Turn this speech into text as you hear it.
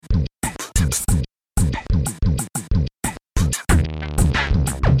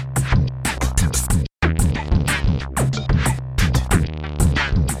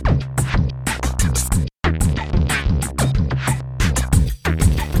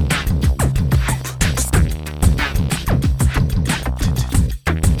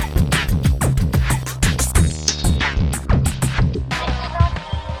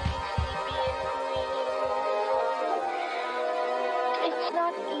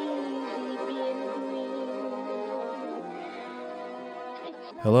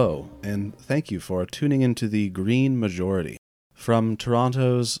Hello, and thank you for tuning into the Green Majority from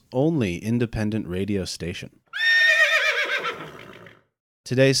Toronto's only independent radio station.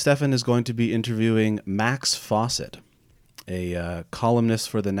 Today, Stefan is going to be interviewing Max Fawcett, a columnist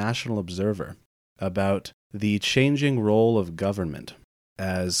for the National Observer, about the changing role of government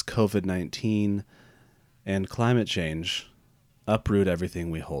as COVID-19 and climate change uproot everything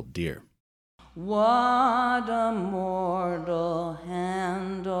we hold dear. What a mortal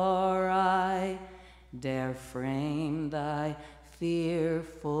hand or eye dare frame thy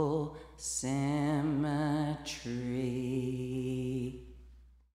fearful symmetry.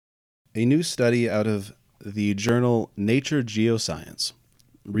 A new study out of the journal Nature Geoscience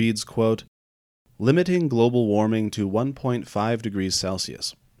reads, quote, "Limiting global warming to 1.5 degrees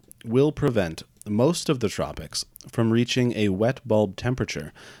Celsius will prevent most of the tropics from reaching a wet bulb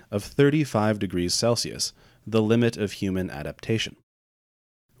temperature of 35 degrees Celsius, the limit of human adaptation.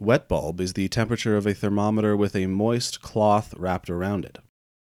 Wet bulb is the temperature of a thermometer with a moist cloth wrapped around it.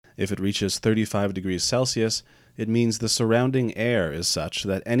 If it reaches 35 degrees Celsius, it means the surrounding air is such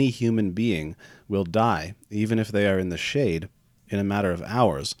that any human being will die, even if they are in the shade, in a matter of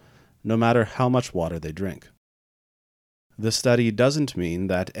hours, no matter how much water they drink. The study doesn't mean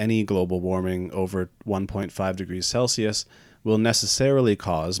that any global warming over 1.5 degrees Celsius will necessarily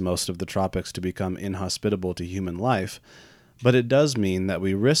cause most of the tropics to become inhospitable to human life, but it does mean that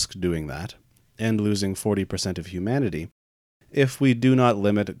we risk doing that, and losing 40% of humanity, if we do not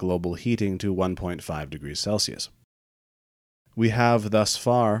limit global heating to 1.5 degrees Celsius. We have thus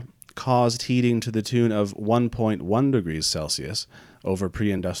far caused heating to the tune of 1.1 degrees Celsius over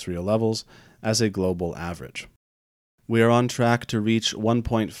pre-industrial levels as a global average. We are on track to reach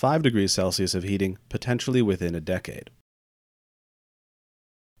 1.5 degrees Celsius of heating potentially within a decade."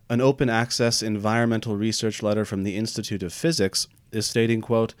 An open access environmental research letter from the Institute of Physics is stating,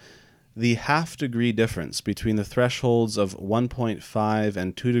 quote, "The half-degree difference between the thresholds of 1.5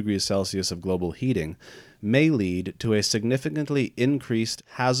 and 2 degrees Celsius of global heating may lead to a significantly increased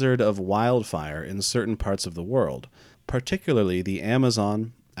hazard of wildfire in certain parts of the world, particularly the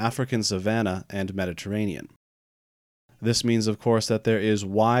Amazon, African savanna, and Mediterranean. This means, of course, that there is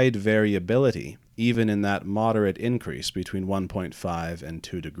wide variability even in that moderate increase between 1.5 and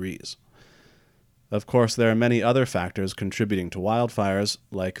 2 degrees. Of course, there are many other factors contributing to wildfires,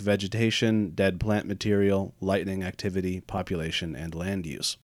 like vegetation, dead plant material, lightning activity, population, and land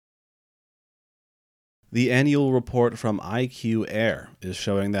use." The annual report from IQ Air is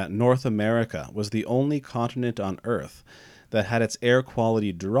showing that North America was the only continent on Earth that had its air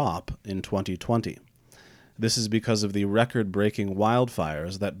quality drop in 2020. This is because of the record-breaking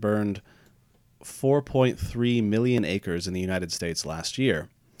wildfires that burned 4.3 million acres in the United States last year,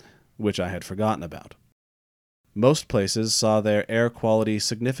 which I had forgotten about. Most places saw their air quality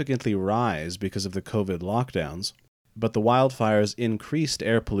significantly rise because of the COVID lockdowns, but the wildfires increased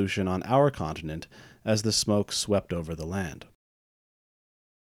air pollution on our continent as the smoke swept over the land.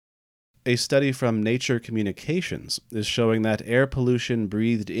 A study from Nature Communications is showing that air pollution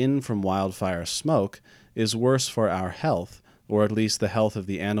breathed in from wildfire smoke is worse for our health, or at least the health of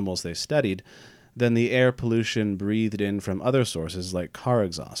the animals they studied, than the air pollution breathed in from other sources like car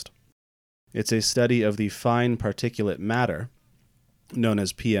exhaust. It's a study of the fine particulate matter, known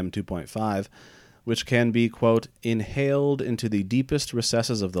as PM2.5, which can be, quote, "inhaled into the deepest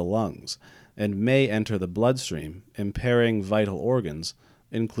recesses of the lungs and may enter the bloodstream, impairing vital organs,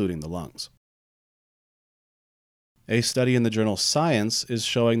 including the lungs." A study in the journal Science is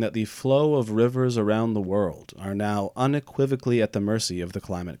showing that the flow of rivers around the world are now unequivocally at the mercy of the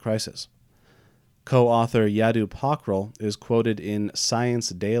climate crisis. Co-author Yadu Pokral is quoted in Science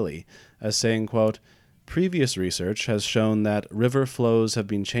Daily as saying, quote, "Previous research has shown that river flows have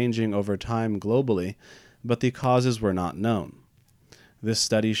been changing over time globally, but the causes were not known. This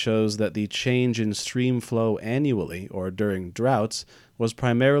study shows that the change in stream flow annually or during droughts was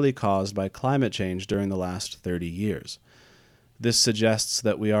primarily caused by climate change during the last 30 years. This suggests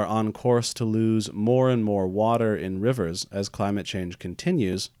that we are on course to lose more and more water in rivers as climate change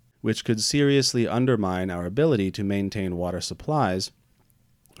continues, which could seriously undermine our ability to maintain water supplies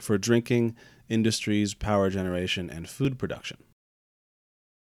for drinking, industries, power generation, and food production."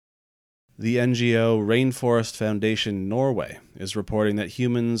 The NGO Rainforest Foundation Norway is reporting that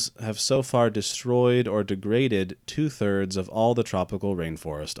humans have so far destroyed or degraded 2/3 of all the tropical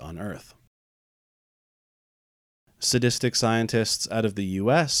rainforest on Earth. Sadistic scientists out of the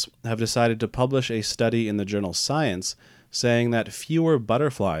US have decided to publish a study in the journal Science saying that fewer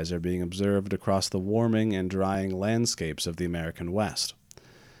butterflies are being observed across the warming and drying landscapes of the American West.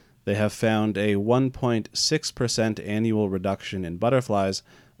 They have found a 1.6% annual reduction in butterflies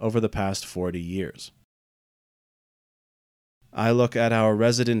over the past 40 years. I look at our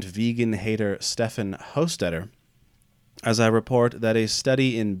resident vegan hater Stefan Hostetter as I report that a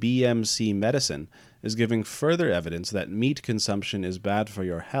study in BMC medicine is giving further evidence that meat consumption is bad for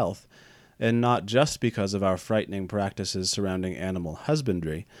your health, and not just because of our frightening practices surrounding animal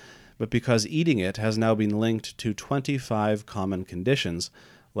husbandry, but because eating it has now been linked to 25 common conditions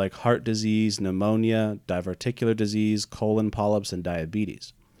like heart disease, pneumonia, diverticular disease, colon polyps, and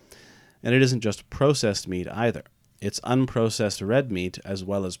diabetes. And it isn't just processed meat either. It's unprocessed red meat as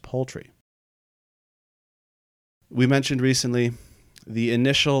well as poultry. We mentioned recently the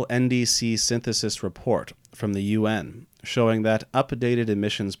initial NDC synthesis report from the UN showing that updated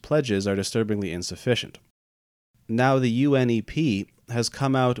emissions pledges are disturbingly insufficient. Now the UNEP has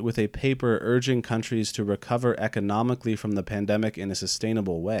come out with a paper urging countries to recover economically from the pandemic in a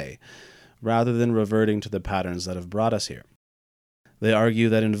sustainable way, rather than reverting to the patterns that have brought us here. They argue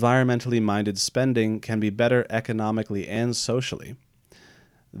that environmentally minded spending can be better economically and socially,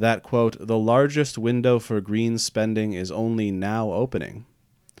 that, quote, the largest window for green spending is only now opening,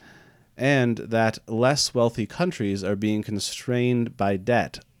 and that less wealthy countries are being constrained by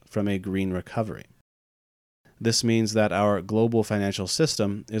debt from a green recovery. This means that our global financial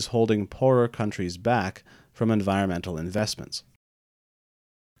system is holding poorer countries back from environmental investments.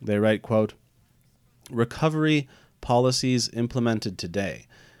 They write, quote, recovery policies implemented today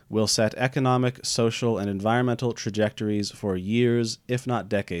will set economic, social, and environmental trajectories for years, if not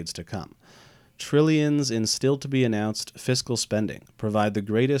decades to come. Trillions in still-to-be-announced fiscal spending provide the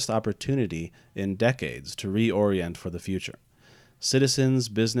greatest opportunity in decades to reorient for the future. Citizens,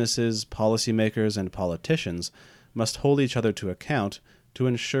 businesses, policymakers, and politicians must hold each other to account to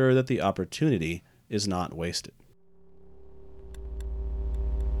ensure that the opportunity is not wasted.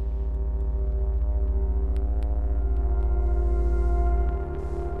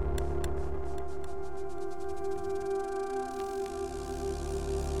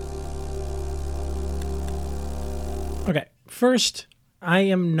 Okay, first, I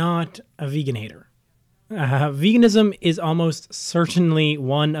am not a vegan hater. Veganism is almost certainly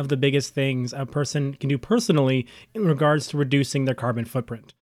one of the biggest things a person can do personally in regards to reducing their carbon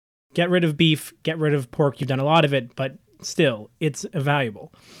footprint. Get rid of beef, get rid of pork, you've done a lot of it, but still, it's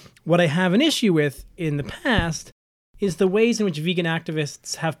valuable. What I have an issue with in the past is the ways in which vegan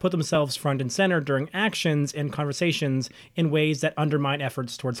activists have put themselves front and center during actions and conversations in ways that undermine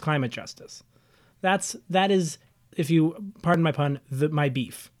efforts towards climate justice. That is, if you pardon my pun, my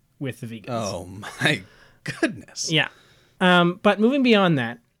beef with the vegans. Oh my goodness. Yeah. But moving beyond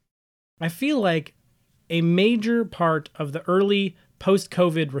that, I feel like a major part of the early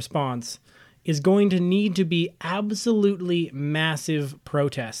post-COVID response is going to need to be absolutely massive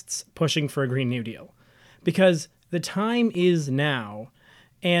protests pushing for a Green New Deal. Because the time is now,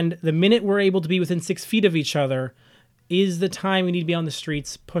 and the minute we're able to be within 6 feet of each other is the time we need to be on the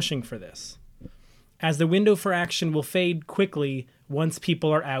streets pushing for this, as the window for action will fade quickly once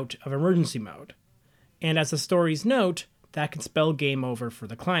people are out of emergency mode. And as the stories note, that can spell game over for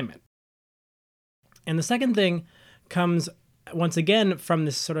the climate. And the second thing comes, once again, from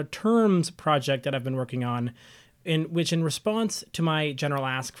this sort of terms project that I've been working on, in which, in response to my general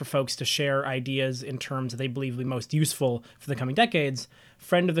ask for folks to share ideas in terms that they believe will be most useful for the coming decades,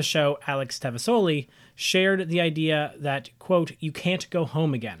 friend of the show, Alex Tavasoli, shared the idea that, quote, you can't go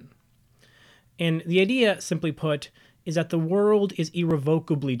home again. And the idea, simply put, is that the world is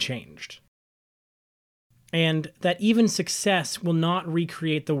irrevocably changed, and that even success will not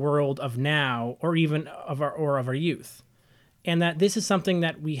recreate the world of now or even of our youth. And that this is something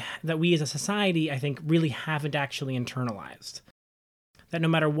that we as a society, I think, really haven't actually internalized. That no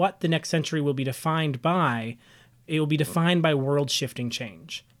matter what the next century will be defined by, it will be defined by world-shifting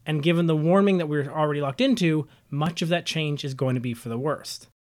change. And given the warming that we're already locked into, much of that change is going to be for the worst.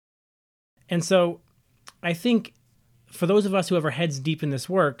 And so I think for those of us who have our heads deep in this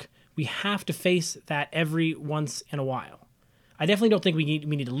work, we have to face that every once in a while. I definitely don't think we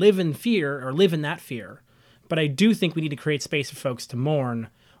need to live in fear or live in that fear. But I do think we need to create space for folks to mourn,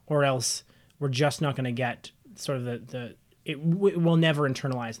 or else we're just not going to get sort of it will never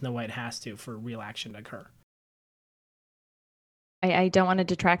internalize in the way it has to for real action to occur. I don't want to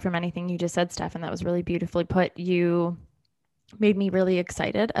detract from anything you just said, Stefan. That was really beautifully put. You made me really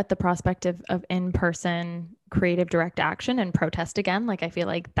excited at the prospect of in-person creative direct action and protest again. Like, I feel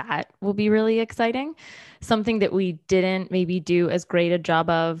like that will be really exciting. Something that we didn't maybe do as great a job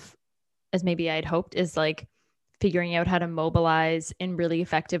of as maybe I'd hoped is like figuring out how to mobilize in really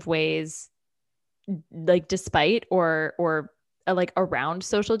effective ways, like despite or like around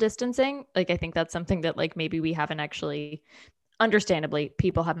social distancing. Like, I think that's something that like maybe we haven't actually, understandably,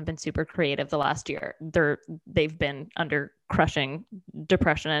 people haven't been super creative the last year. They've been under crushing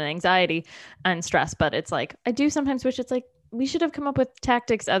depression and anxiety and stress. But it's like, I do sometimes wish it's like we should have come up with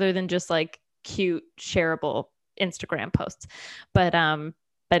tactics other than just like cute shareable Instagram posts. But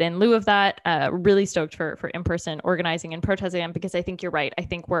in lieu of that, really stoked for in-person organizing and protesting, because I think you're right. I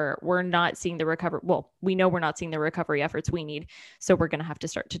think we're not seeing the recovery. Well, we know we're not seeing the recovery efforts we need, so we're going to have to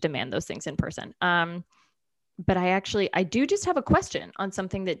start to demand those things in person. But I do just have a question on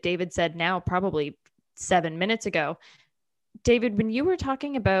something that David said now, probably 7 minutes ago. David, when you were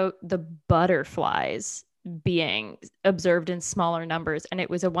talking about the butterflies being observed in smaller numbers, and it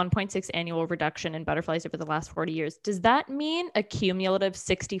was a 1.6 annual reduction in butterflies over the last 40 years, does that mean a cumulative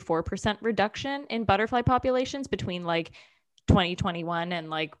 64% reduction in butterfly populations between like 2021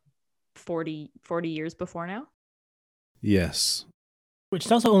 and like 40 years before now? Yes. Which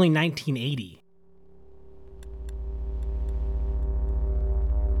is also only 1980.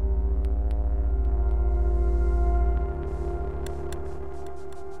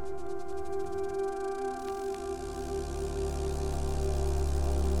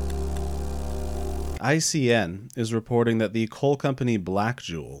 ICN is reporting that the coal company Black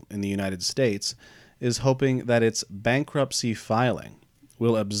Jewel in the United States is hoping that its bankruptcy filing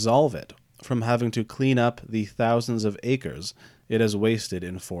will absolve it from having to clean up the thousands of acres it has wasted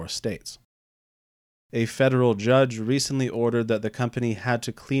in 4 states. A federal judge recently ordered that the company had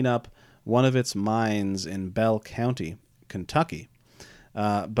to clean up one of its mines in Bell County, Kentucky,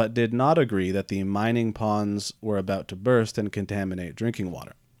 but did not agree that the mining ponds were about to burst and contaminate drinking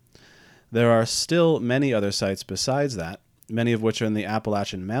water. There are still many other sites besides that, many of which are in the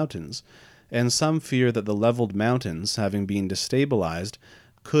Appalachian Mountains, and some fear that the leveled mountains, having been destabilized,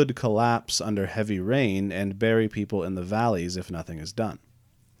 could collapse under heavy rain and bury people in the valleys if nothing is done.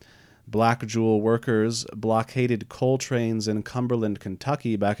 Black Jewel workers blockaded coal trains in Cumberland,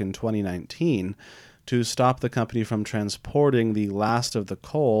 Kentucky back in 2019 to stop the company from transporting the last of the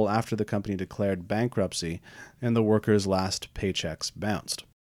coal after the company declared bankruptcy and the workers' last paychecks bounced.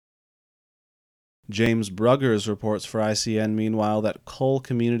 James Bruggers reports for ICN, meanwhile, that coal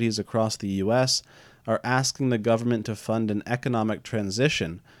communities across the U.S. are asking the government to fund an economic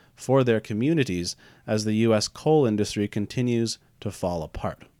transition for their communities as the U.S. coal industry continues to fall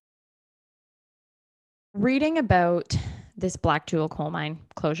apart. Reading about this Black Jewel coal mine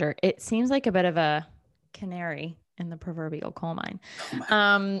closure, it seems like a bit of a canary in the proverbial coal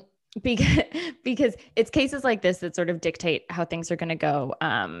mine. Because it's cases like this that sort of dictate how things are going to go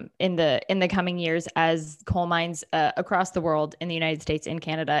in the coming years as coal mines across the world, in the United States, in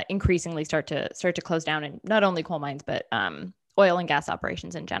Canada, increasingly start to close down, and not only coal mines but oil and gas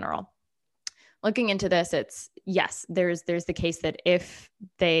operations in general. Looking into this, there's the case that if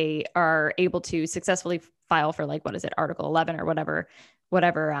they are able to successfully file for Article 11 or whatever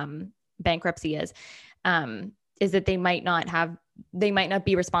bankruptcy is that they might not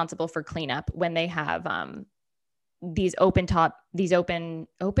be responsible for cleanup when they have these open top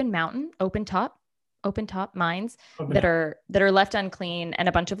mines that are left unclean and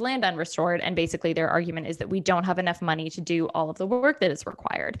a bunch of land unrestored. And basically their argument is that we don't have enough money to do all of the work that is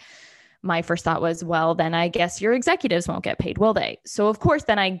required. My first thought was, well, then I guess your executives won't get paid, will they? So of course,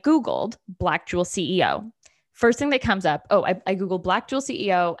 then I Googled Black Jewel CEO. First thing that comes up, I Googled Black Jewel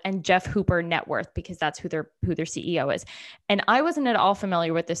CEO and Jeff Hooper net worth, because that's who their CEO is. And I wasn't at all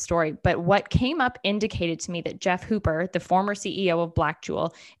familiar with this story, but what came up indicated to me that Jeff Hooper, the former CEO of Black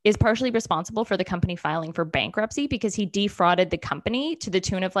Jewel, is partially responsible for the company filing for bankruptcy because he defrauded the company to the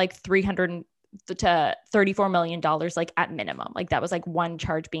tune of like $300 to $34 million, like at minimum. Like that was like one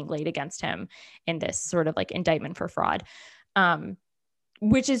charge being laid against him in this sort of like indictment for fraud.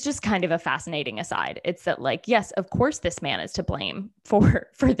 Which is just kind of a fascinating aside. It's that like, yes, of course this man is to blame for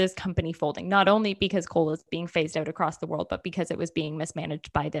this company folding, not only because coal is being phased out across the world, but because it was being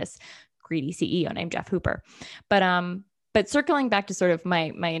mismanaged by this greedy CEO named Jeff Hooper. But circling back to sort of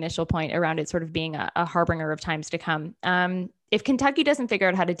my initial point around it sort of being a harbinger of times to come, if Kentucky doesn't figure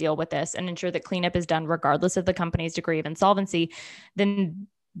out how to deal with this and ensure that cleanup is done regardless of the company's degree of insolvency, then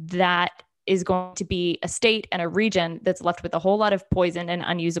that is going to be a state and a region that's left with a whole lot of poison and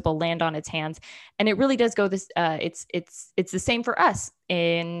unusable land on its hands. And it really does go this, it's the same for us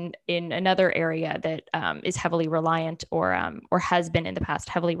in another area that is heavily reliant or has been in the past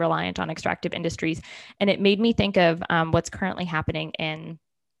heavily reliant on extractive industries. And it made me think of what's currently happening in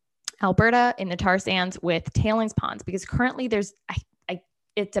Alberta in the tar sands with tailings ponds, because currently there's,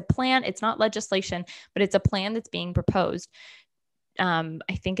 it's a plan, it's not legislation, but it's a plan that's being proposed. I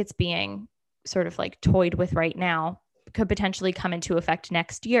think it's being sort of like toyed with right now could potentially come into effect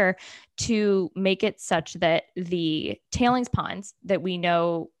next year to make it such that the tailings ponds that we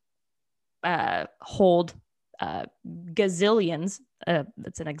know hold gazillions,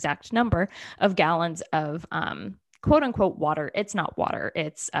 that's an exact number, of gallons of quote unquote water. It's not water,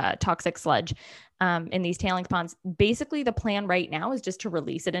 it's toxic sludge in these tailings ponds. Basically, the plan right now is just to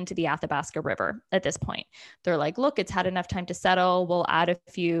release it into the Athabasca River at this point. They're like, look, it's had enough time to settle. We'll add a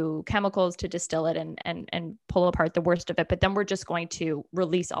few chemicals to distill it and pull apart the worst of it. But then we're just going to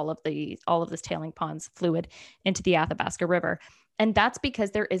release all of this tailing ponds fluid into the Athabasca River. And that's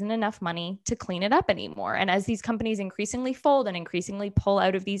because there isn't enough money to clean it up anymore. And as these companies increasingly fold and increasingly pull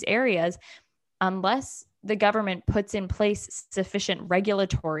out of these areas, unless the government puts in place sufficient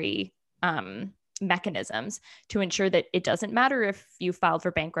regulatory mechanisms to ensure that it doesn't matter if you filed for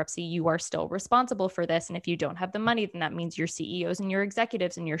bankruptcy, you are still responsible for this. And if you don't have the money, then that means your CEOs and your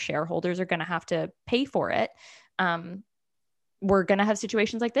executives and your shareholders are going to have to pay for it. We're going to have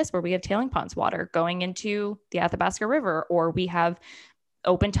situations like this where we have tailing ponds water going into the Athabasca River, or we have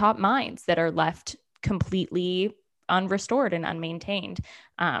open top mines that are left completely unrestored and unmaintained.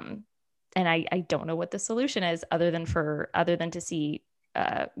 And I don't know what the solution is other than to see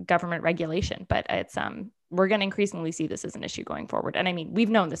government regulation, but it's we're going to increasingly see this as an issue going forward. And I mean, we've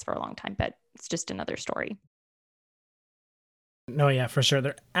known this for a long time, but it's just another story. No, yeah, for sure.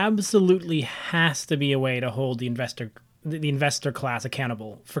 There absolutely has to be a way to hold the investor class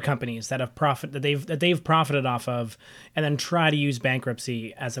accountable for companies that they've profited off of, and then try to use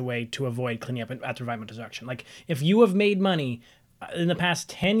bankruptcy as a way to avoid cleaning up after environmental destruction. Like, if you have made money in the past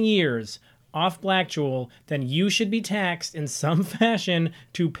 10 years off Black Jewel, then you should be taxed in some fashion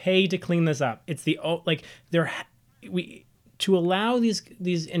to pay to clean this up. It's to allow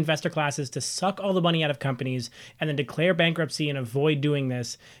these investor classes to suck all the money out of companies and then declare bankruptcy and avoid doing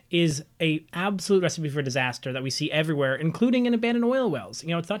this is a absolute recipe for disaster that we see everywhere, including in abandoned oil wells.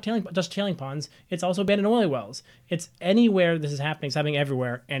 It's not just tailing ponds, it's also abandoned oil wells. It's anywhere this is happening, it's happening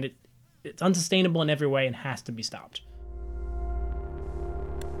everywhere, and it's unsustainable in every way and has to be stopped.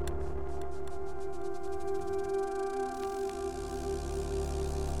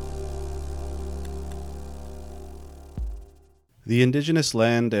 The indigenous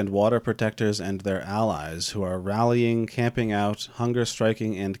land and water protectors and their allies, who are rallying, camping out, hunger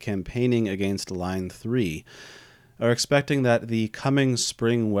striking, and campaigning against Line 3, are expecting that the coming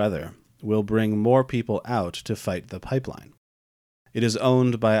spring weather will bring more people out to fight the pipeline. It is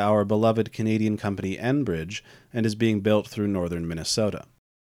owned by our beloved Canadian company Enbridge and is being built through northern Minnesota.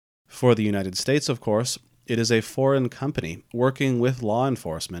 For the United States, of course, it is a foreign company working with law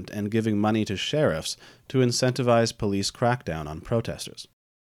enforcement and giving money to sheriffs to incentivize police crackdown on protesters.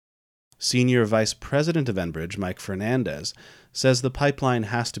 Senior Vice President of Enbridge, Mike Fernandez, says the pipeline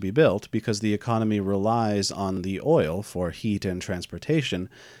has to be built because the economy relies on the oil for heat and transportation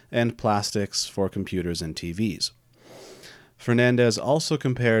and plastics for computers and TVs. Fernandez also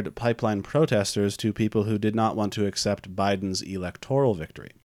compared pipeline protesters to people who did not want to accept Biden's electoral victory.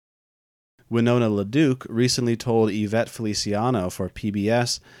 Winona LaDuke recently told Yvette Feliciano for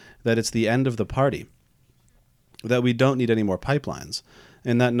PBS that it's the end of the party, that we don't need any more pipelines,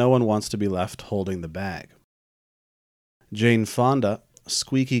 and that no one wants to be left holding the bag. Jane Fonda,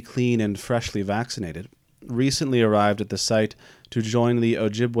 squeaky clean and freshly vaccinated, recently arrived at the site to join the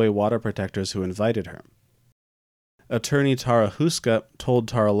Ojibwe water protectors who invited her. Attorney Tara Huska told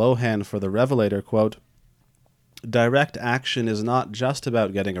Tara Lohan for The Revelator, quote, "Direct action is not just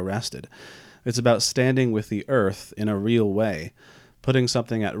about getting arrested. It's about standing with the earth in a real way, putting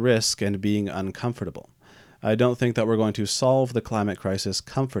something at risk and being uncomfortable. I don't think that we're going to solve the climate crisis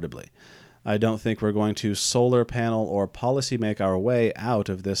comfortably. I don't think we're going to solar panel or policy make our way out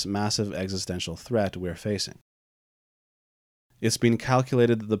of this massive existential threat we're facing. It's been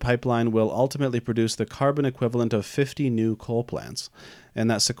calculated that the pipeline will ultimately produce the carbon equivalent of 50 new coal plants, and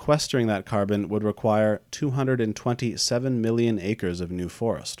that sequestering that carbon would require 227 million acres of new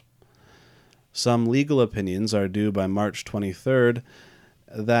forest. Some legal opinions are due by March 23rd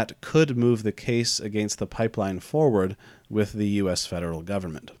that could move the case against the pipeline forward with the U.S. federal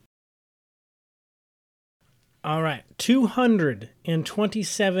government." All right,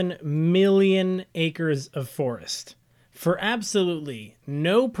 227 million acres of forest for absolutely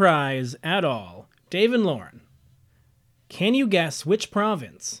no prize at all. Dave and Lauren, can you guess which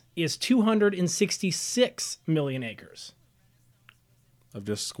province is 266 million acres? Of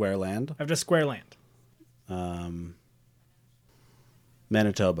just square land? Of just square land.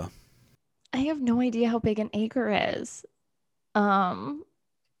 Manitoba. I have no idea how big an acre is.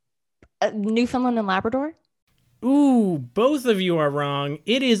 Newfoundland and Labrador? Ooh, both of you are wrong.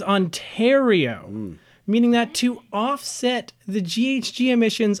 It is Ontario. meaning that to offset the GHG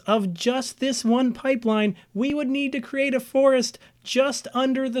emissions of just this one pipeline, we would need to create a forest just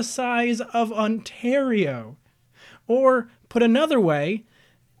under the size of Ontario. Or, put another way,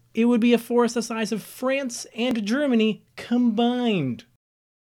 it would be a forest the size of France and Germany combined.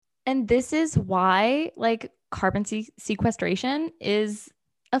 And this is why, like, carbon sequestration is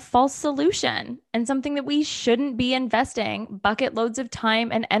a false solution and something that we shouldn't be investing bucket loads of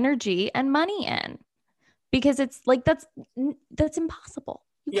time and energy and money in, because it's like that's impossible.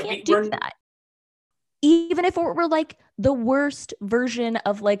 You can't do that. Even if it were like the worst version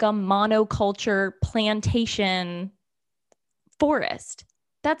of like a monoculture plantation forest,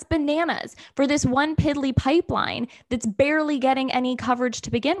 that's bananas for this one piddly pipeline that's barely getting any coverage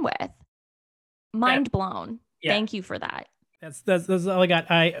to begin with. Mind blown. Yeah. Thank you for that. That's all I got.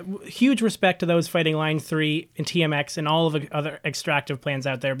 Huge respect to those fighting Line 3 and TMX and all of the other extractive plans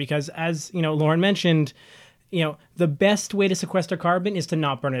out there, because as Lauren mentioned, the best way to sequester carbon is to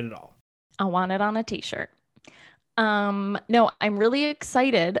not burn it at all. I want it on a t-shirt. No, I'm really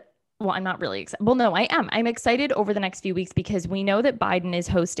excited. Well, I'm not really excited. Well, no, I am. I'm excited over the next few weeks because we know that Biden is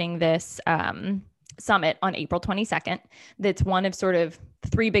hosting this summit on April 22nd. That's one of sort of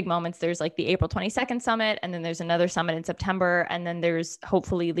three big moments. There's like the April 22nd summit, and then there's another summit in September, and then there's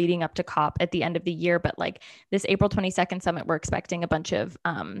hopefully leading up to COP at the end of the year. But like this April 22nd summit, we're expecting a bunch of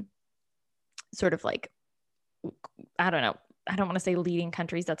sort of like, I don't know, I don't want to say leading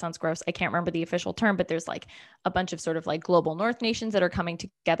countries. That sounds gross. I can't remember the official term, but there's like a bunch of sort of like global North nations that are coming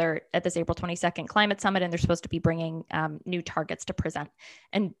together at this April 22nd climate summit. And they're supposed to be bringing new targets to present.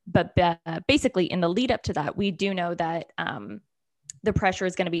 But basically in the lead up to that, we do know that the pressure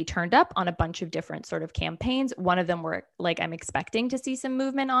is going to be turned up on a bunch of different sort of campaigns. One of them I'm expecting to see some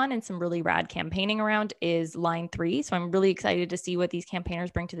movement on and some really rad campaigning around is Line 3. So I'm really excited to see what these campaigners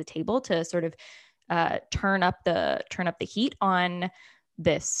bring to the table to sort of turn up the heat on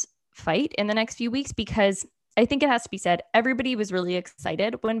this fight in the next few weeks, because I think it has to be said, everybody was really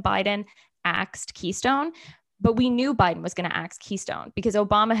excited when Biden axed Keystone, but we knew Biden was going to axe Keystone because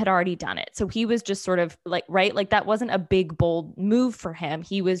Obama had already done it. So he was just sort of like, right, like that wasn't a big, bold move for him.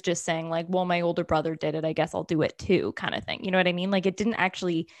 He was just saying like, well, my older brother did it, I guess I'll do it too, kind of thing. You know what I mean? Like it didn't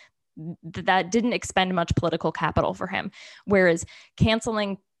actually, that didn't expend much political capital for him. Whereas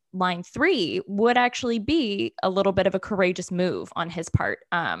canceling Line 3 would actually be a little bit of a courageous move on his part.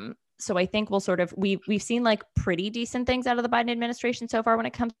 So I think we'll sort of, we've seen like pretty decent things out of the Biden administration so far when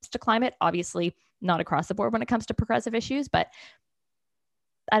it comes to climate, obviously not across the board when it comes to progressive issues, but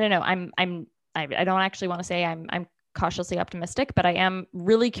I don't know. I don't actually want to say I'm cautiously optimistic, but I am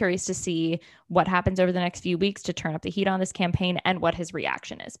really curious to see what happens over the next few weeks to turn up the heat on this campaign and what his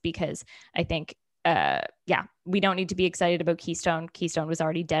reaction is, because I think we don't need to be excited about Keystone. Keystone was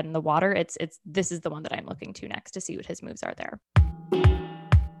already dead in the water. This is the one that I'm looking to next to see what his moves are there.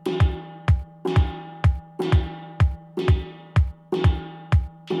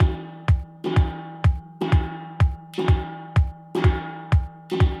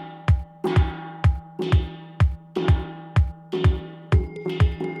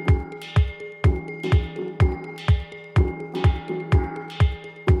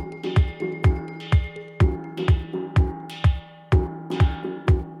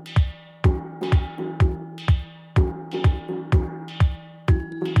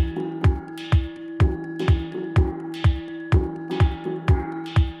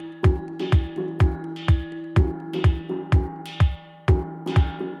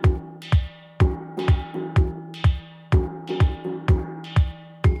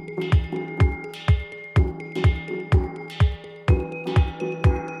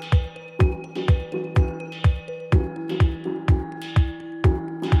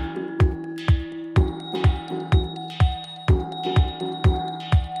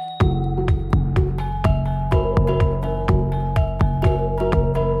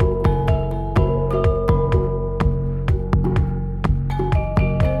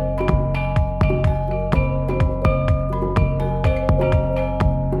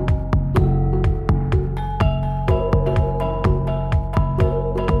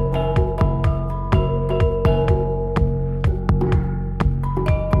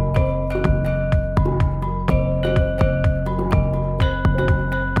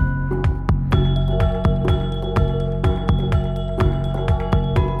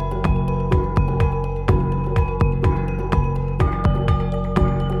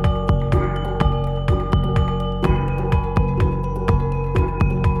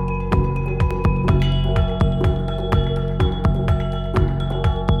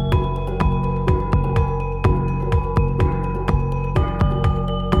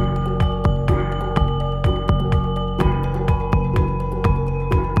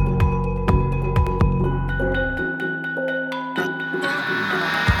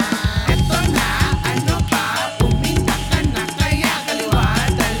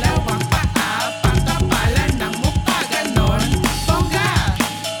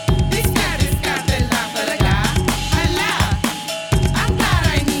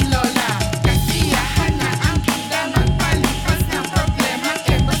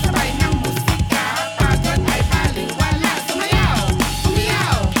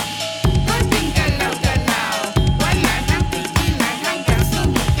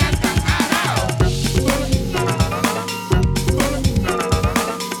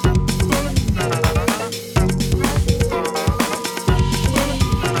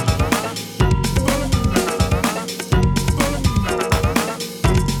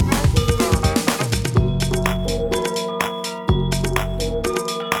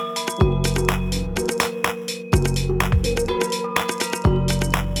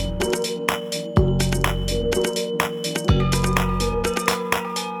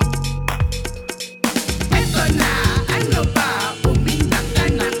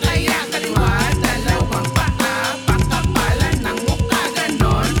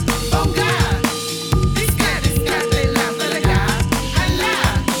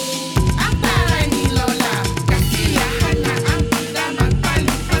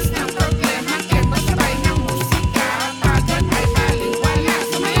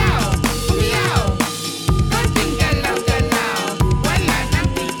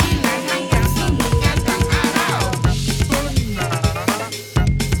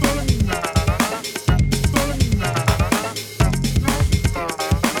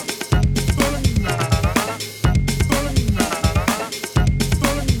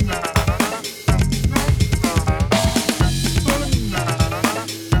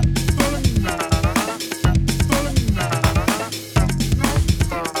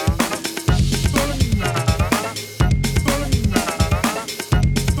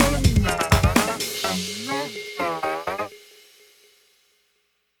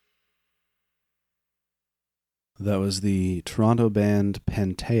 That was the Toronto band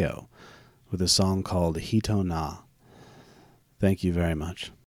Penteo with a song called Hito Na. Thank you very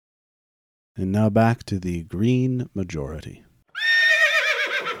much. And now back to the Green Majority.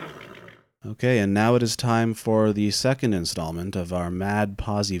 Okay, and now it is time for the second installment of our Mad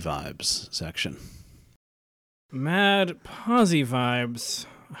Posy Vibes section. Mad Posy Vibes.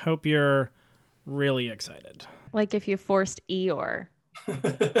 I hope you're really excited. Like if you forced Eeyore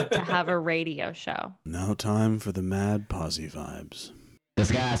to have a radio show. Now time for the Mad Posy Vibes. The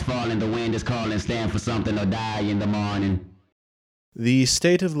sky's falling, the wind is calling, stand for something or die in the morning. The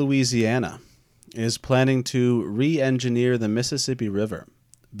state of Louisiana is planning to re-engineer the Mississippi River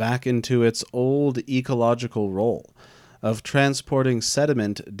back into its old ecological role of transporting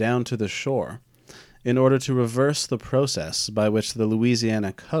sediment down to the shore in order to reverse the process by which the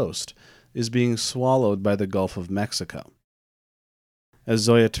Louisiana coast is being swallowed by the Gulf of Mexico. As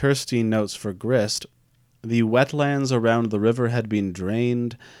Zoya Turstein notes for Grist, the wetlands around the river had been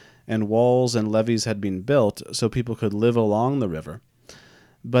drained and walls and levees had been built so people could live along the river,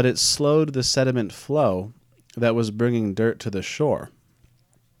 but it slowed the sediment flow that was bringing dirt to the shore.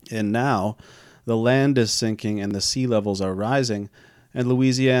 And now, the land is sinking and the sea levels are rising, and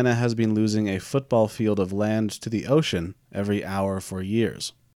Louisiana has been losing a football field of land to the ocean every hour for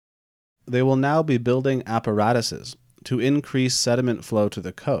years. They will now be building apparatuses to increase sediment flow to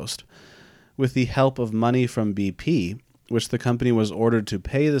the coast, with the help of money from BP, which the company was ordered to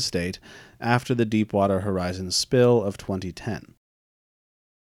pay the state after the Deepwater Horizon spill of 2010.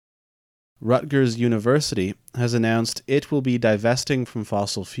 Rutgers University has announced it will be divesting from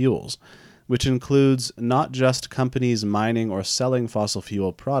fossil fuels, which includes not just companies mining or selling fossil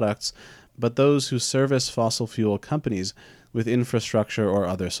fuel products, but those who service fossil fuel companies with infrastructure or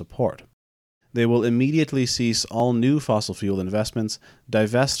other support. They will immediately cease all new fossil fuel investments,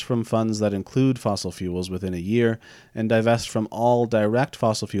 divest from funds that include fossil fuels within a year, and divest from all direct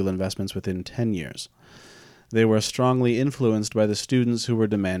fossil fuel investments within 10 years. They were strongly influenced by the students who were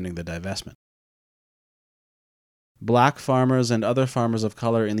demanding the divestment. Black farmers and other farmers of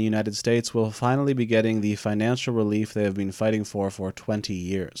color in the United States will finally be getting the financial relief they have been fighting for 20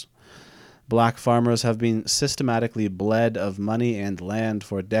 years. Black farmers have been systematically bled of money and land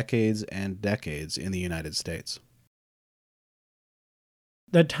for decades and decades in the United States.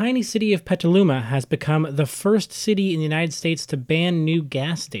 The tiny city of Petaluma has become the first city in the United States to ban new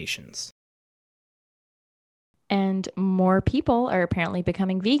gas stations. And more people are apparently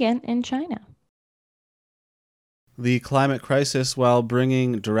becoming vegan in China. The climate crisis, while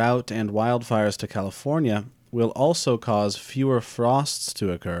bringing drought and wildfires to California, will also cause fewer frosts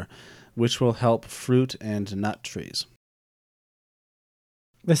to occur, which will help fruit and nut trees.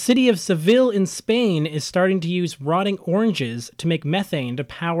 The city of Seville in Spain is starting to use rotting oranges to make methane to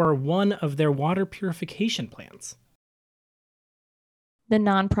power one of their water purification plants. The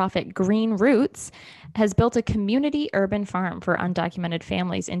nonprofit Green Roots has built a community urban farm for undocumented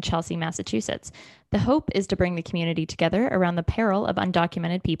families in Chelsea, Massachusetts. The hope is to bring the community together around the peril of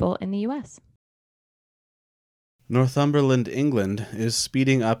undocumented people in the U.S. Northumberland, England, is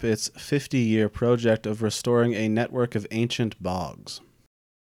speeding up its 50-year project of restoring a network of ancient bogs.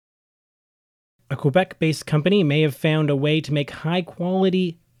 A Quebec-based company may have found a way to make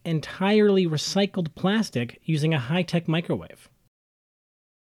high-quality, entirely recycled plastic using a high-tech microwave.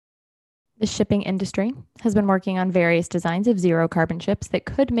 The shipping industry has been working on various designs of zero-carbon ships that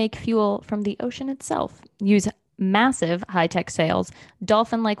could make fuel from the ocean itself, use massive high-tech sails,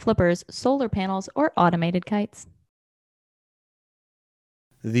 dolphin-like flippers, solar panels, or automated kites.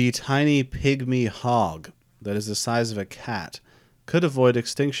 The tiny pygmy hog, that is the size of a cat, could avoid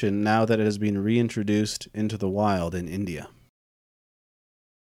extinction now that it has been reintroduced into the wild in India.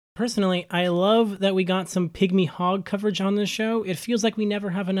 Personally, I love that we got some pygmy hog coverage on this show. It feels like we never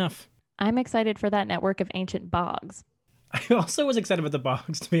have enough. I'm excited for that network of ancient bogs. I also was excited about the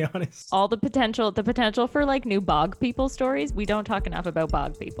bogs, to be honest. All the potential for like new bog people stories. We don't talk enough about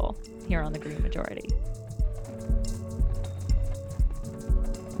bog people here on the Green Majority.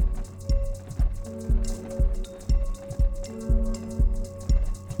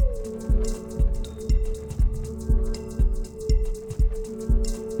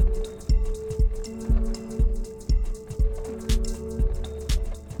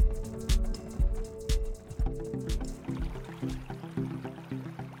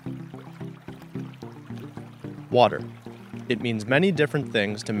 Water. It means many different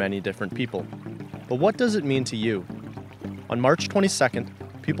things to many different people. But what does it mean to you? On March 22nd,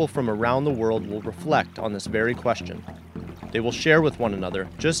 people from around the world will reflect on this very question. They will share with one another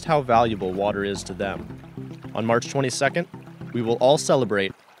just how valuable water is to them. On March 22nd, we will all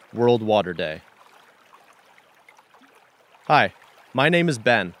celebrate World Water Day. Hi, my name is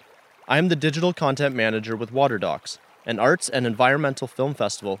Ben. I am the digital content manager with WaterDocs, an arts and environmental film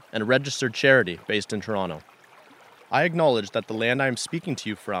festival and a registered charity based in Toronto. I acknowledge that the land I am speaking to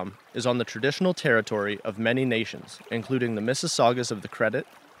you from is on the traditional territory of many nations, including the Mississaugas of the Credit,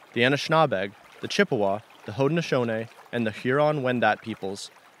 the Anishinaabe, the Chippewa, the Haudenosaunee, and the Huron-Wendat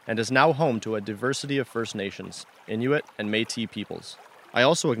peoples, and is now home to a diversity of First Nations, Inuit, and Métis peoples. I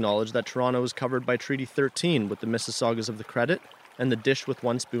also acknowledge that Toronto is covered by Treaty 13 with the Mississaugas of the Credit and the Dish with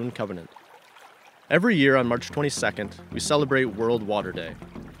One Spoon Covenant. Every year on March 22nd, we celebrate World Water Day.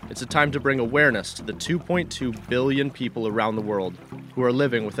 It's a time to bring awareness to the 2.2 billion people around the world who are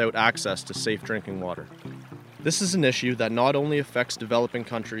living without access to safe drinking water. This is an issue that not only affects developing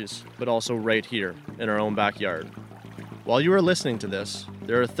countries, but also right here in our own backyard. While you are listening to this,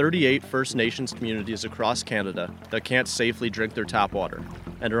 there are 38 First Nations communities across Canada that can't safely drink their tap water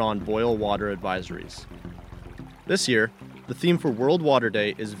and are on boil water advisories. This year, the theme for World Water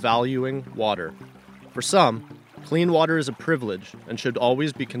Day is valuing water. For some, clean water is a privilege and should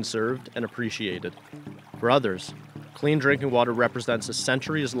always be conserved and appreciated. For others, clean drinking water represents a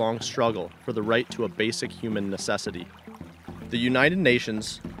centuries-long struggle for the right to a basic human necessity. The United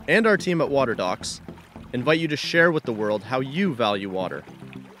Nations and our team at WaterDocs invite you to share with the world how you value water.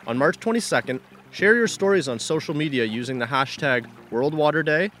 On March 22nd, share your stories on social media using the hashtag World Water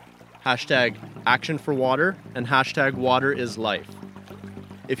Day, hashtag Action for Water, and hashtag Water is Life.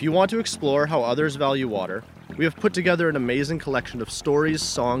 If you want to explore how others value water, we have put together an amazing collection of stories,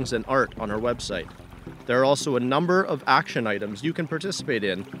 songs, and art on our website. There are also a number of action items you can participate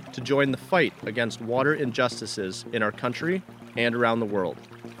in to join the fight against water injustices in our country and around the world.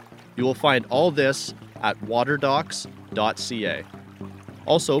 You will find all this at waterdocs.ca.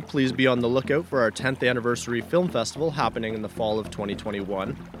 Also, please be on the lookout for our 10th anniversary film festival happening in the fall of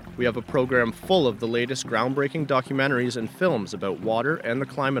 2021. We have a program full of the latest groundbreaking documentaries and films about water and the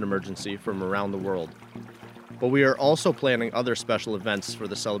climate emergency from around the world. But we are also planning other special events for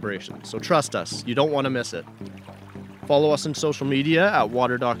the celebration, so trust us, you don't want to miss it. Follow us on social media at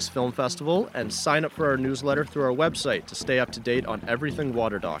WaterDocs Film Festival and sign up for our newsletter through our website to stay up to date on everything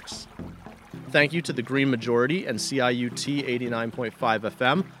WaterDocs. Thank you to the Green Majority and CIUT 89.5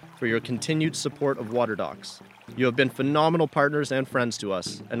 FM for your continued support of WaterDocs. You have been phenomenal partners and friends to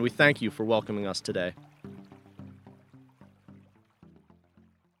us, and we thank you for welcoming us today.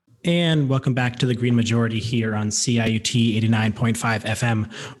 And welcome back to the Green Majority here on CIUT 89.5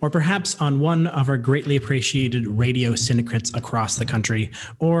 FM, or perhaps on one of our greatly appreciated radio syndicates across the country,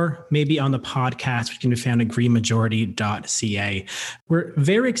 or maybe on the podcast, which can be found at greenmajority.ca. We're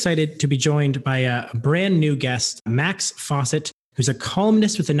very excited to be joined by a brand new guest, Max Fawcett, who's a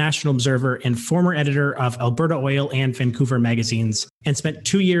columnist with the National Observer and former editor of Alberta Oil and Vancouver magazines, and spent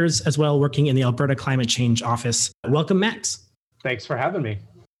 2 years as well working in the Alberta Climate Change Office. Welcome, Max. Thanks for having me.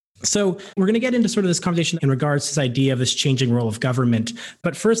 So we're going to get into sort of this conversation in regards to this idea of this changing role of government.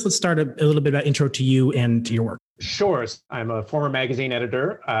 But first, let's start a little bit about intro to you and your work. Sure. I'm a former magazine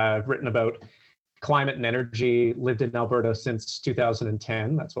editor. I've written about climate and energy, lived in Alberta since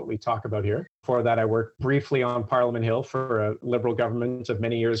 2010. That's what we talk about here. Before that, I worked briefly on Parliament Hill for a Liberal government of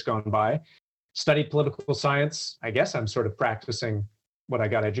many years gone by. Studied political science. I guess I'm sort of practicing what I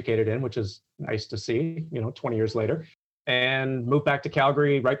got educated in, which is nice to see, 20 years later. And moved back to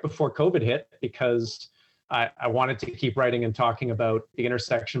Calgary right before COVID hit because I wanted to keep writing and talking about the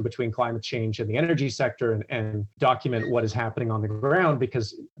intersection between climate change and the energy sector and document what is happening on the ground,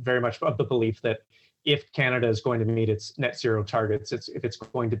 because very much of the belief that if Canada is going to meet its net zero targets, if it's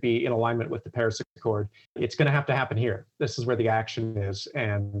going to be in alignment with the Paris Accord, it's going to happen here. This is where the action is.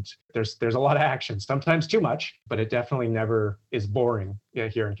 And there's a lot of action, sometimes too much, but it definitely never is boring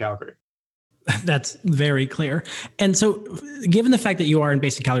here in Calgary. That's very clear. And so given the fact that you are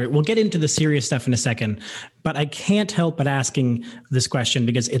based in Calgary, we'll get into the serious stuff in a second, but I can't help but asking this question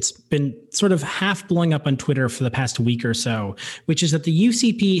because it's been sort of half blowing up on Twitter for the past week or so, which is that the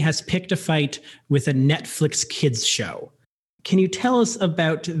UCP has picked a fight with a Netflix kids show. Can you tell us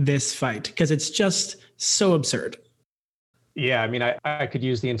about this fight? Because it's just so absurd. Yeah, I mean, I could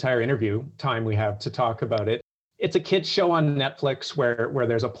use the entire interview time we have to talk about it. It's a kids show on Netflix where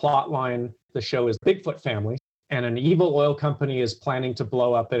there's a plot line. The show is Bigfoot Family, and an evil oil company is planning to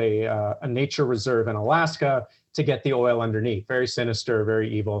blow up a nature reserve in Alaska to get the oil underneath. Very sinister,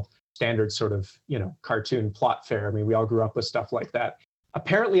 very evil, standard sort of, cartoon plot fare. I mean, we all grew up with stuff like that.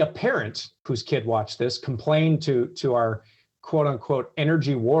 Apparently a parent whose kid watched this complained to our quote unquote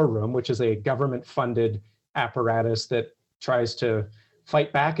energy war room, which is a government funded apparatus that tries to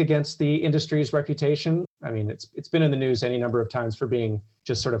fight back against the industry's reputation. I mean, it's been in the news any number of times for being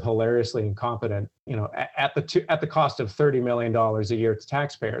just sort of hilariously incompetent, at the cost of $30 million a year to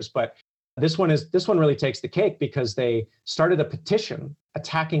taxpayers. But this one really takes the cake because they started a petition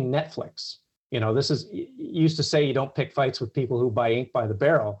attacking Netflix. You used to say you don't pick fights with people who buy ink by the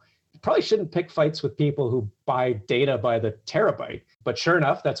barrel. You probably shouldn't pick fights with people who buy data by the terabyte. But sure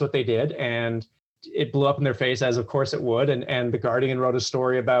enough, that's what they did. And it blew up in their face, as of course it would. And The Guardian wrote a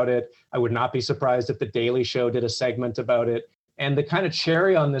story about it. I would not be surprised if The Daily Show did a segment about it. And the kind of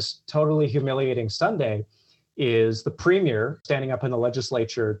cherry on this totally humiliating Sunday is the premier standing up in the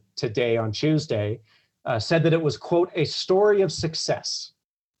legislature today on Tuesday said that it was, quote, a story of success.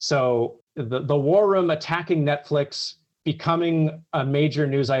 So the war room attacking Netflix, becoming a major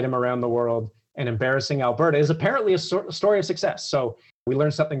news item around the world and embarrassing Alberta is apparently a story of success. So we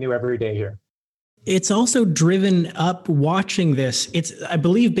learn something new every day here. It's also driven up watching this. I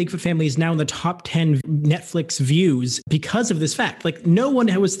believe Bigfoot Family is now in the top 10 Netflix views because of this fact. Like, no one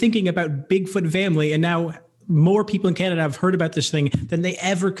was thinking about Bigfoot Family, and now more people in Canada have heard about this thing than they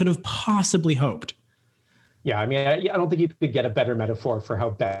ever could have possibly hoped. Yeah, I mean, I don't think you could get a better metaphor for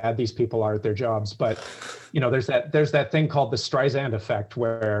how bad these people are at their jobs. But, there's that thing called the Streisand effect,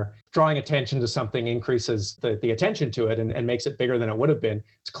 where drawing attention to something increases the attention to it and makes it bigger than it would have been.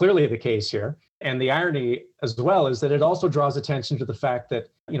 It's clearly the case here. And the irony as well is that it also draws attention to the fact that,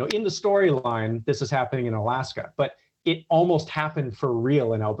 in the storyline, this is happening in Alaska, but it almost happened for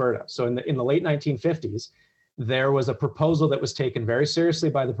real in Alberta. So in the late 1950s, there was a proposal that was taken very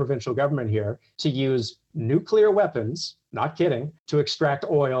seriously by the provincial government here to use nuclear weapons, not kidding, to extract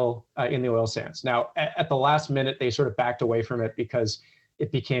oil in the oil sands. Now, at the last minute, they sort of backed away from it because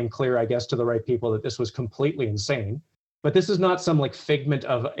it became clear, I guess, to the right people that this was completely insane. But this is not some figment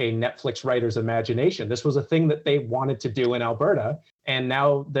of a Netflix writer's imagination. This was a thing that they wanted to do in Alberta. And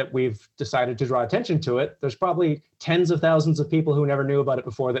now that we've decided to draw attention to it, there's probably tens of thousands of people who never knew about it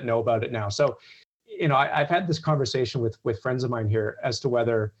before that know about it now. So, I've had this conversation with friends of mine here as to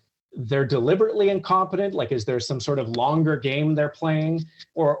whether they're deliberately incompetent. Like, is there some sort of longer game they're playing,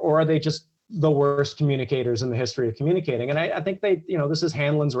 or are they just the worst communicators in the history of communicating? And I think this is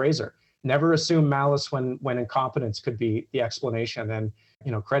Hanlon's razor. Never assume malice when incompetence could be the explanation. And,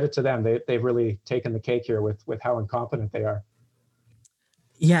 credit to them. They've really taken the cake here with how incompetent they are.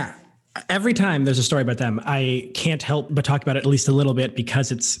 Yeah. Every time there's a story about them, I can't help but talk about it at least a little bit, because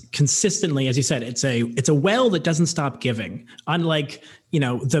it's consistently, as you said, it's a well that doesn't stop giving, unlike,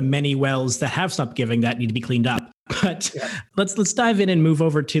 the many wells that have stopped giving that need to be cleaned up. But yeah. Let's dive in and move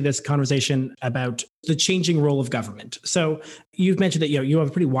over to this conversation about the changing role of government. So you've mentioned that you have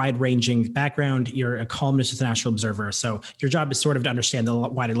a pretty wide-ranging background. You're a columnist at the National Observer, so your job is sort of to understand the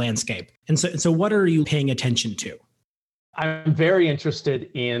wider landscape. And so what are you paying attention to? I'm very interested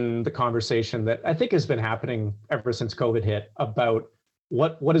in the conversation that I think has been happening ever since COVID hit about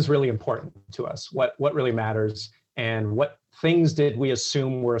what is really important to us, what really matters, and what things did we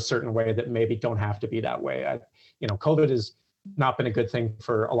assume were a certain way that maybe don't have to be that way. COVID has not been a good thing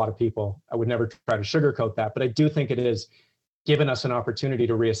for a lot of people. I would never try to sugarcoat that, but I do think it has given us an opportunity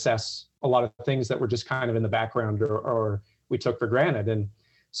to reassess a lot of things that were just kind of in the background or we took for granted. And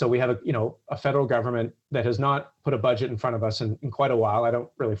so we have a federal government that has not put a budget in front of us in quite a while. I don't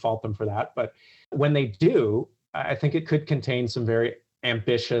really fault them for that. But when they do, I think it could contain some very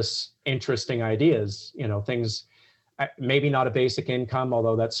ambitious, interesting ideas, things, maybe not a basic income,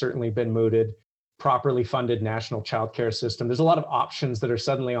 although that's certainly been mooted, properly funded national childcare system. There's a lot of options that are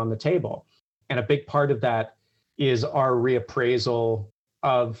suddenly on the table. And a big part of that is our reappraisal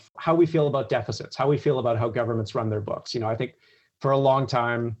of how we feel about deficits, how we feel about how governments run their books. I think for a long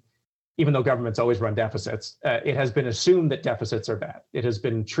time, even though governments always run deficits, it has been assumed that deficits are bad. It has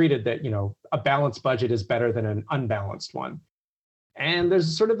been treated that, a balanced budget is better than an unbalanced one. And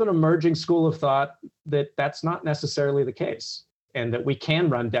there's sort of an emerging school of thought that that's not necessarily the case, and that we can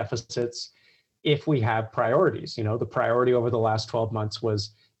run deficits if we have priorities. The priority over the last 12 months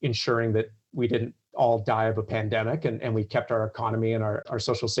was ensuring that we didn't all die of a pandemic and we kept our economy and our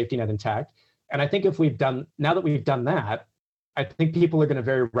social safety net intact. And I think now that we've done that, I think people are going to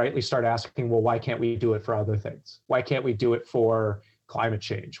very rightly start asking, well, why can't we do it for other things? Why can't we do it for climate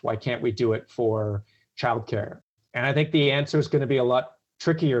change? Why can't we do it for childcare? And I think the answer is going to be a lot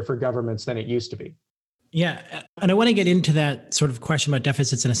trickier for governments than it used to be. Yeah. And I want to get into that sort of question about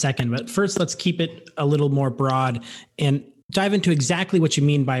deficits in a second, but first let's keep it a little more broad and dive into exactly what you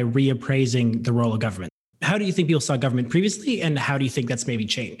mean by reappraising the role of government. How do you think people saw government previously, and how do you think that's maybe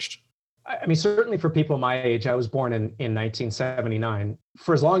changed? I mean, certainly for people my age, I was born in 1979.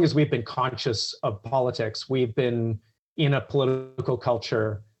 For as long as we've been conscious of politics, we've been in a political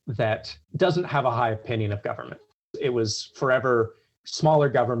culture that doesn't have a high opinion of government. It was forever smaller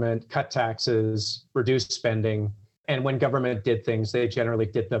government, cut taxes, reduce spending. And when government did things, they generally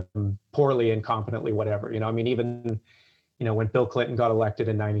did them poorly, incompetently, whatever. I mean, even, when Bill Clinton got elected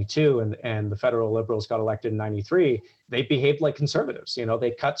in 92 and the federal liberals got elected in 93, they behaved like conservatives.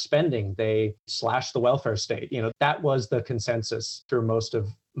 They cut spending, they slashed the welfare state. That was the consensus through most of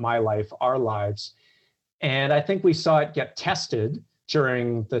my life, our lives. And I think we saw it get tested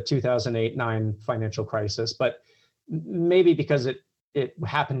during the 2008-9 financial crisis, but maybe because it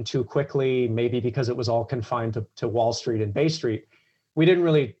happened too quickly, maybe because it was all confined to Wall Street and Bay Street, we didn't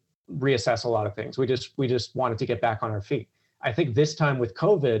really reassess a lot of things. We just wanted to get back on our feet. I think this time with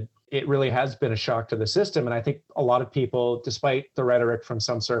COVID, it really has been a shock to the system. And I think a lot of people, despite the rhetoric from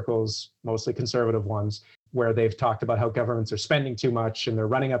some circles, mostly conservative ones, where they've talked about how governments are spending too much and they're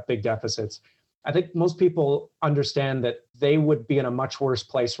running up big deficits, I think most people understand that they would be in a much worse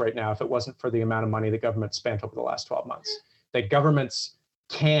place right now if it wasn't for the amount of money the government spent over the last 12 months. That governments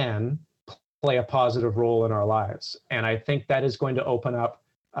can play a positive role in our lives. And I think that is going to open up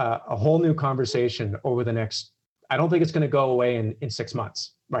a whole new conversation over the next, I don't think it's going to go away in 6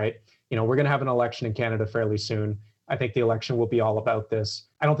 months, right? We're going to have an election in Canada fairly soon. I think the election will be all about this.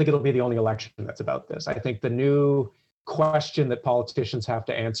 I don't think it'll be the only election that's about this. I think the new question that politicians have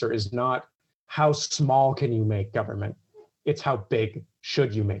to answer is not how small can you make government? It's how big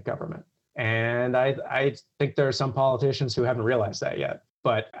should you make government? And I think there are some politicians who haven't realized that yet.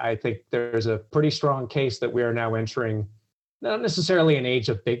 But I think there's a pretty strong case that we are now entering not necessarily an age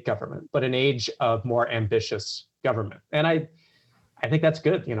of big government, but an age of more ambitious government. And I think that's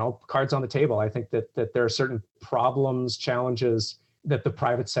good, cards on the table. I think that there are certain problems, challenges that the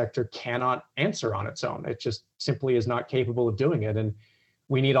private sector cannot answer on its own. It just simply is not capable of doing it. And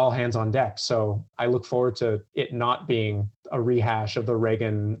we need all hands on deck. So I look forward to it not being a rehash of the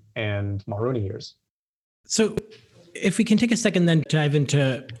Reagan and Mulroney years. So if we can take a second then to dive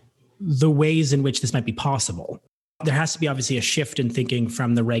into the ways in which this might be possible. There has to be obviously a shift in thinking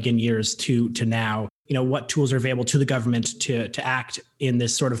from the Reagan years to now. What tools are available to the government to act in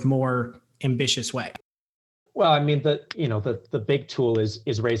this sort of more ambitious way? Well, I mean, the big tool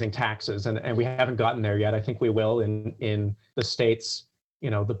is raising taxes, and we haven't gotten there yet. I think we will in the states. The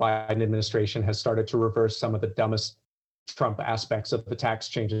Biden administration has started to reverse some of the dumbest Trump aspects of the tax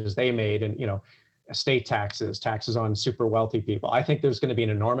changes they made, and estate taxes on super wealthy people. I think there's going to be an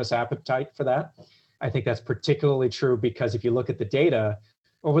enormous appetite for that. I think that's particularly true because if you look at the data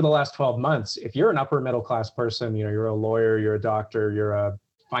over the last 12 months, if you're an upper middle class person, you're a lawyer, you're a doctor, you're a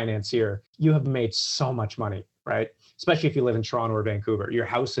financier, you have made so much money, right? Especially if you live in Toronto or Vancouver. Your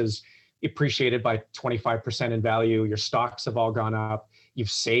house is appreciated by 25% in value. Your stocks have all gone up. You've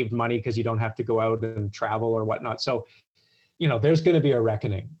saved money because you don't have to go out and travel or whatnot. So, there's going to be a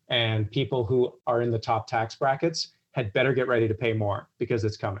reckoning, and people who are in the top tax brackets had better get ready to pay more because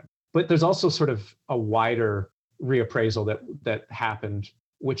it's coming. But there's also sort of a wider reappraisal that happened,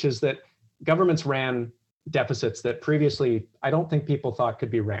 which is that governments ran deficits that previously I don't think people thought could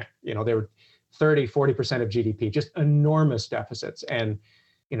be ran. They were 30, 40% of GDP, just enormous deficits. And,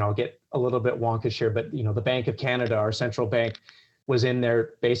 I'll get a little bit wonkish here, but, the Bank of Canada, our central bank, was in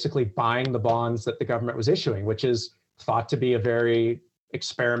there basically buying the bonds that the government was issuing, which is thought to be a very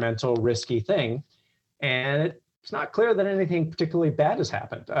experimental, risky thing. And it's not clear that anything particularly bad has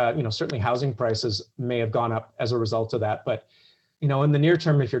happened. Certainly housing prices may have gone up as a result of that. But, in the near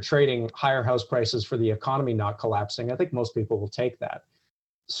term, if you're trading higher house prices for the economy not collapsing, I think most people will take that.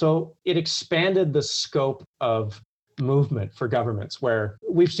 So it expanded the scope of movement for governments, where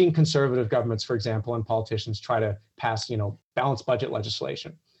we've seen conservative governments, for example, and politicians try to pass, balanced budget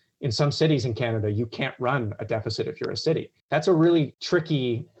legislation. In some cities in Canada, you can't run a deficit if you're a city. That's a really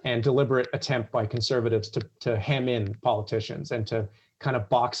tricky and deliberate attempt by conservatives to hem in politicians and to kind of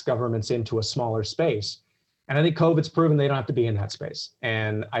box governments into a smaller space. And I think COVID's proven they don't have to be in that space.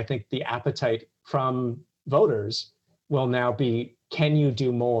 And I think the appetite from voters will now be, can you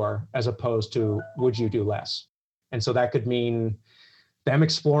do more as opposed to would you do less? And so that could mean them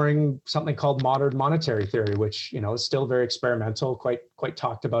exploring something called modern monetary theory, which is still very experimental, quite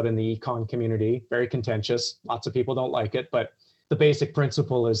talked about in the econ community, very contentious. Lots of people don't like it, but the basic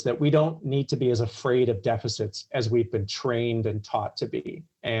principle is that we don't need to be as afraid of deficits as we've been trained and taught to be.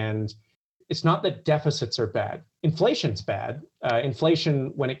 And it's not that deficits are bad. Inflation's bad.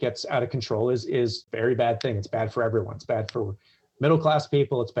 Inflation, when it gets out of control, is a very bad thing. It's bad for everyone. It's bad for middle class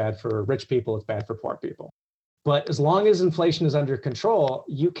people. It's bad for rich people. It's bad for poor people. But as long as inflation is under control,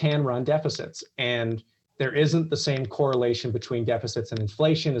 you can run deficits. And there isn't the same correlation between deficits and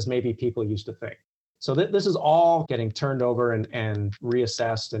inflation as maybe people used to think. So this is all getting turned over and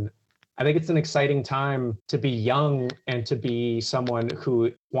reassessed. And I think it's an exciting time to be young and to be someone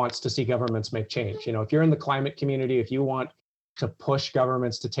who wants to see governments make change. If you're in the climate community, if you want to push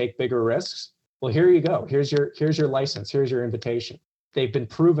governments to take bigger risks, well, here you go. Here's your license. Here's your invitation. They've been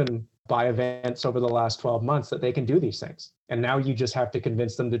proven by events over the last 12 months that they can do these things. And now you just have to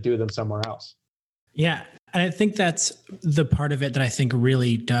convince them to do them somewhere else. Yeah. And I think that's the part of it that I think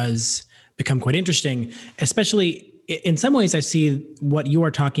really does become quite interesting, especially in some ways. I see what you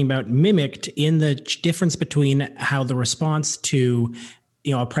are talking about mimicked in the difference between how the response to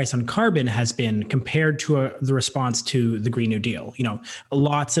a price on carbon has been compared to the response to the Green New Deal.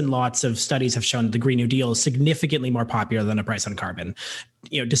 Lots and lots of studies have shown the Green New Deal is significantly more popular than a price on carbon,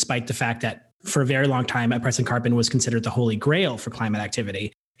 despite the fact that for a very long time, a price on carbon was considered the holy grail for climate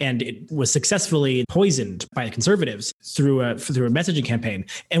activity. And it was successfully poisoned by the conservatives through a messaging campaign.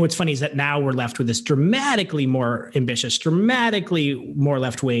 And what's funny is that now we're left with this dramatically more ambitious, dramatically more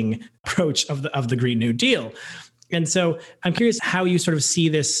left-wing approach of the Green New Deal. And so I'm curious how you sort of see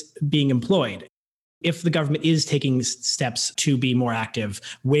this being employed. If the government is taking steps to be more active,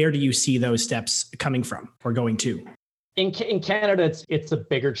 where do you see those steps coming from or going to? In Canada, it's a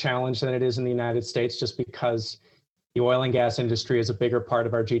bigger challenge than it is in the United States, just because the oil and gas industry is a bigger part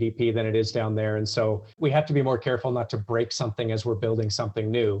of our GDP than it is down there. And so we have to be more careful not to break something as we're building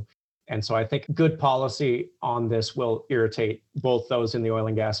something new. And so I think good policy on this will irritate both those in the oil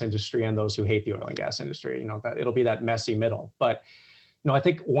and gas industry and those who hate the oil and gas industry. That it'll be that messy middle. But I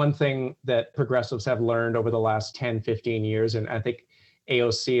think one thing that progressives have learned over the last 10, 15 years, and I think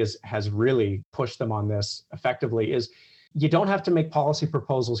AOC has really pushed them on this effectively, is you don't have to make policy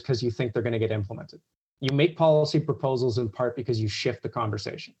proposals because you think they're going to get implemented. You make policy proposals in part because you shift the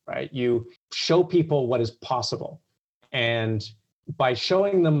conversation, right? You show people what is possible. And by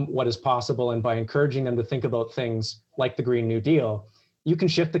showing them what is possible and by encouraging them to think about things like the Green New Deal, you can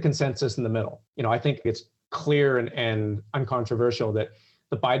shift the consensus in the middle. I think it's clear and uncontroversial that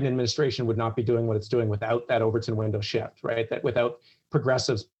the Biden administration would not be doing what it's doing without that Overton window shift, right? That without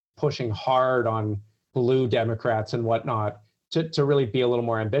progressives pushing hard on blue Democrats and whatnot to really be a little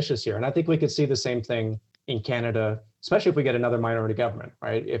more ambitious here. And I think we could see the same thing in Canada, especially if we get another minority government,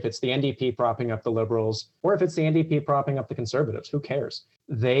 right? If it's the NDP propping up the Liberals, or if it's the NDP propping up the Conservatives, who cares?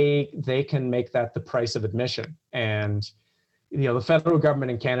 They can make that the price of admission. And the federal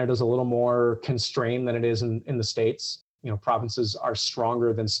government in Canada is a little more constrained than it is in the States. Provinces are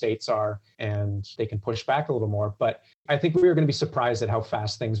stronger than states are, and they can push back a little more. But I think we're going to be surprised at how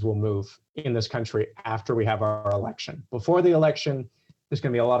fast things will move in this country after we have our election. Before the election, there's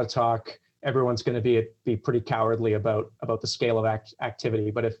going to be a lot of talk. Everyone's going to be pretty cowardly about the scale of activity.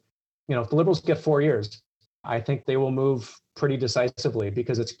 But if the Liberals get 4 years, I think they will move pretty decisively,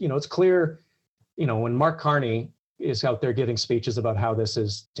 because it's clear, when Mark Carney is out there giving speeches about how this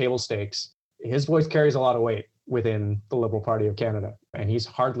is table stakes, his voice carries a lot of weight within the Liberal Party of Canada, and he's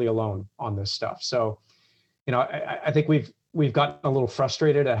hardly alone on this stuff. So, I think we've gotten a little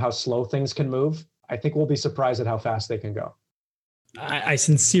frustrated at how slow things can move. I think we'll be surprised at how fast they can go. I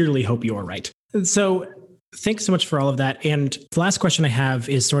sincerely hope you're right. So thanks so much for all of that. And the last question I have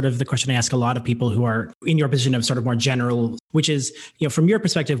is sort of the question I ask a lot of people who are in your position of sort of more general, which is, from your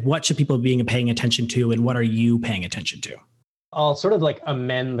perspective, what should people be paying attention to, and what are you paying attention to? I'll sort of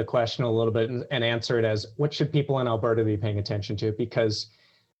amend the question a little bit and answer it as, what should people in Alberta be paying attention to? Because,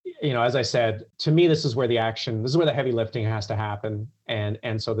 as I said, to me, this is where the heavy lifting has to happen.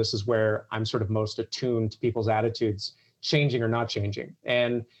 And so this is where I'm sort of most attuned to people's attitudes changing or not changing.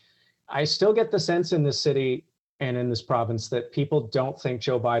 And I still get the sense in this city and in this province that people don't think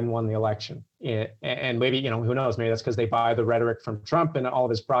Joe Biden won the election. And maybe, who knows, maybe that's because they buy the rhetoric from Trump and all of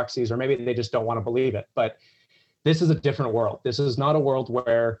his proxies, or maybe they just don't want to believe it. But this is a different world. This is not a world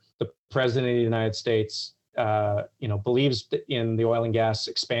where the president of the United States, believes in the oil and gas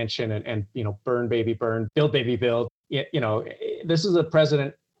expansion and burn baby burn, build baby build. This is a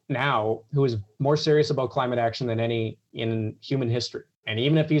president now who is more serious about climate action than any in human history. And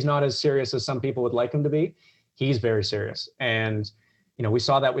even if he's not as serious as some people would like him to be, he's very serious. And we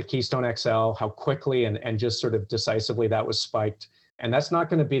saw that with Keystone XL, how quickly and just sort of decisively that was spiked. And that's not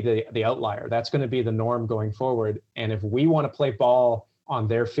going to be the outlier. That's going to be the norm going forward. And if we want to play ball on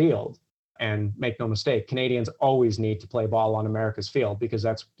their field, and make no mistake, Canadians always need to play ball on America's field, because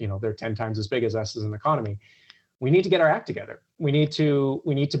that's, they're 10 times as big as us as an economy. We need to get our act together. We need to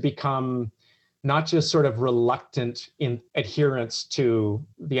become not just sort of reluctant in adherence to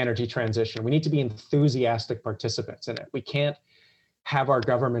the energy transition. We need to be enthusiastic participants in it. We can't have our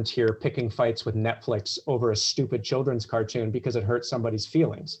government here picking fights with Netflix over a stupid children's cartoon because it hurts somebody's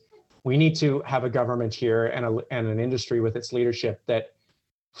feelings. We need to have a government here and an industry with its leadership that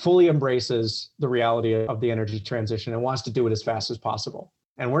fully embraces the reality of the energy transition and wants to do it as fast as possible.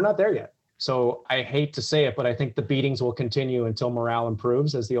 And we're not there yet. So I hate to say it, but I think the beatings will continue until morale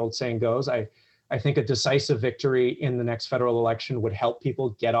improves, as the old saying goes. I think a decisive victory in the next federal election would help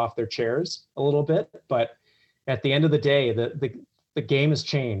people get off their chairs a little bit. But at the end of the day, the game has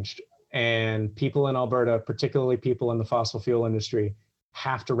changed. And people in Alberta, particularly people in the fossil fuel industry,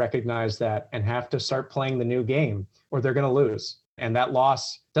 have to recognize that and have to start playing the new game, or they're going to lose. And that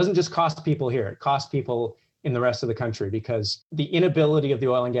loss doesn't just cost people here, it costs people in the rest of the country, because the inability of the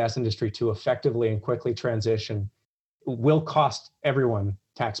oil and gas industry to effectively and quickly transition will cost everyone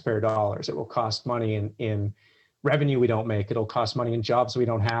taxpayer dollars. It will cost money in revenue we don't make. It'll cost money in jobs we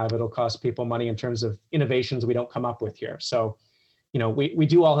don't have. It'll cost people money in terms of innovations we don't come up with here. So, we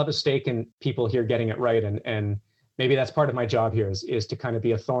do all have a stake in people here getting it right. And maybe that's part of my job here is to kind of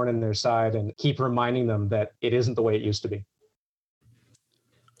be a thorn in their side and keep reminding them that it isn't the way it used to be.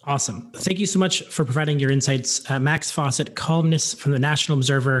 Awesome. Thank you so much for providing your insights. Max Fawcett, columnist from the National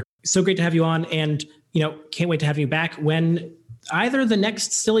Observer. So great to have you on, and, can't wait to have you back when either the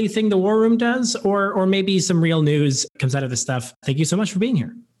next silly thing the War Room does or maybe some real news comes out of this stuff. Thank you so much for being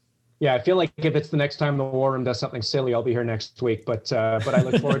here. Yeah, I feel like if it's the next time the War Room does something silly, I'll be here next week. But I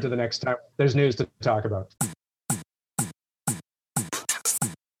look forward to the next time there's news to talk about.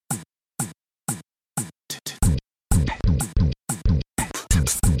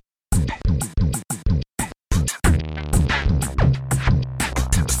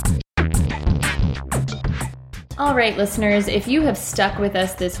 All right, listeners, if you have stuck with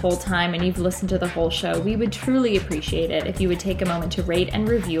us this whole time and you've listened to the whole show, we would truly appreciate it if you would take a moment to rate and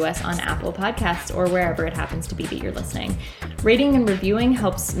review us on Apple Podcasts or wherever it happens to be that you're listening. Rating and reviewing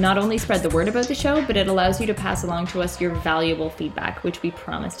helps not only spread the word about the show, but it allows you to pass along to us your valuable feedback, which we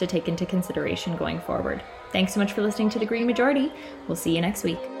promise to take into consideration going forward. Thanks so much for listening to The Green Majority. We'll see you next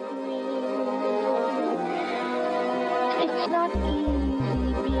week. It's not easy.